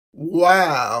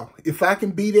Wow, if I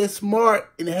can be that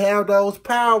smart and have those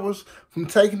powers from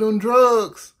taking them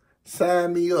drugs,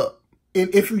 sign me up.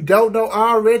 And if you don't know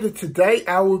already, today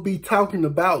I will be talking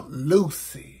about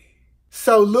Lucy.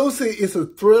 So Lucy is a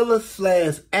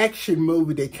thriller/action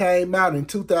movie that came out in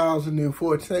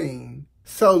 2014.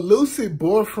 So Lucy's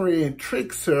boyfriend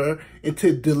tricks her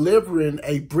into delivering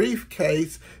a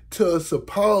briefcase to a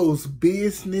supposed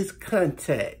business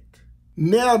contact.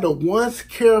 Now the once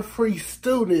carefree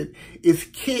student is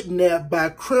kidnapped by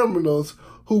criminals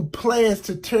who plans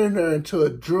to turn her into a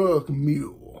drug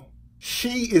mule.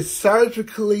 She is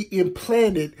surgically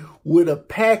implanted with a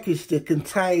package that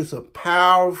contains a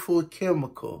powerful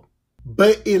chemical,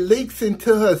 but it leaks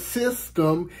into her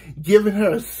system, giving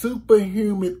her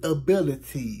superhuman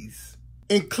abilities,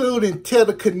 including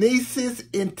telekinesis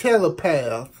and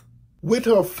telepath. With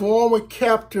her former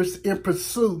captors in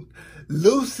pursuit,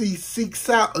 Lucy seeks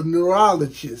out a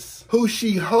neurologist who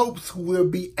she hopes will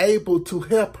be able to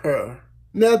help her.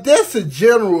 Now that's a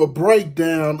general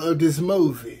breakdown of this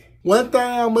movie. One thing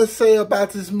I must say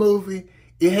about this movie,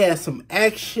 it has some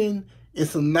action and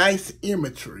some nice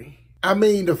imagery. I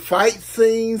mean, the fight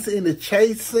scenes and the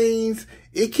chase scenes,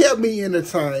 it kept me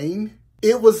entertained.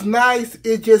 It was nice,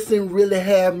 it just didn't really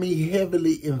have me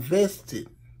heavily invested.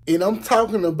 And I'm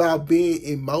talking about being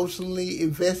emotionally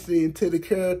invested into the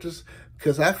characters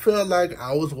because I felt like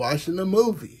I was watching a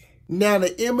movie. Now,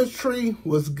 the imagery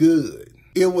was good.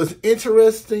 It was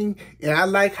interesting, and I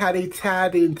like how they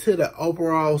tied it into the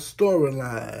overall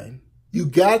storyline. You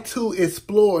got to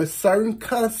explore certain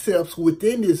concepts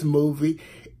within this movie,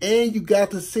 and you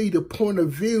got to see the point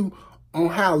of view on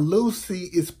how Lucy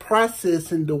is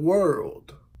processing the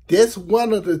world. That's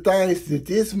one of the things that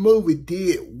this movie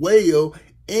did well,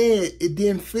 and it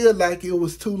didn't feel like it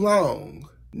was too long.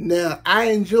 Now,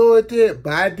 I enjoyed that,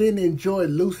 but I didn't enjoy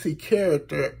Lucy's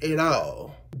character at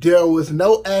all. There was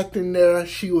no acting there.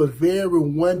 She was very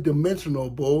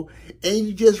one-dimensional, and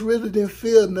you just really didn't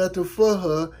feel nothing for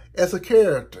her as a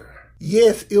character.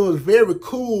 Yes, it was very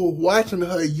cool watching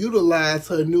her utilize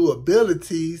her new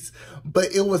abilities,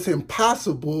 but it was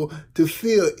impossible to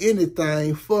feel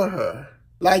anything for her.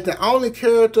 Like, the only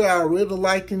character I really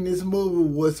liked in this movie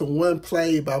was the one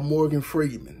played by Morgan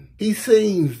Freeman. He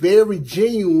seemed very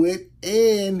genuine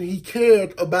and he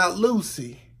cared about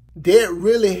Lucy. That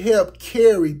really helped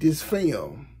carry this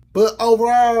film. But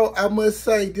overall, I must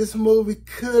say this movie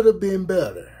could have been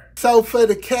better. So for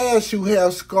the cast, you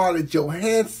have Scarlett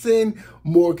Johansson,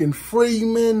 Morgan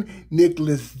Freeman,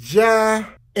 Nicholas Jai,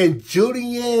 and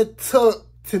Julianne Tuck,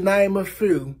 to name a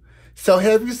few. So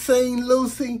have you seen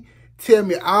Lucy? Tell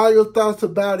me all your thoughts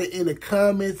about it in the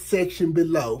comment section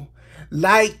below.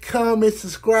 Like, comment,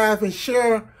 subscribe, and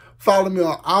share. Follow me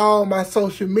on all my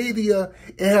social media,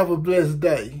 and have a blessed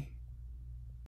day.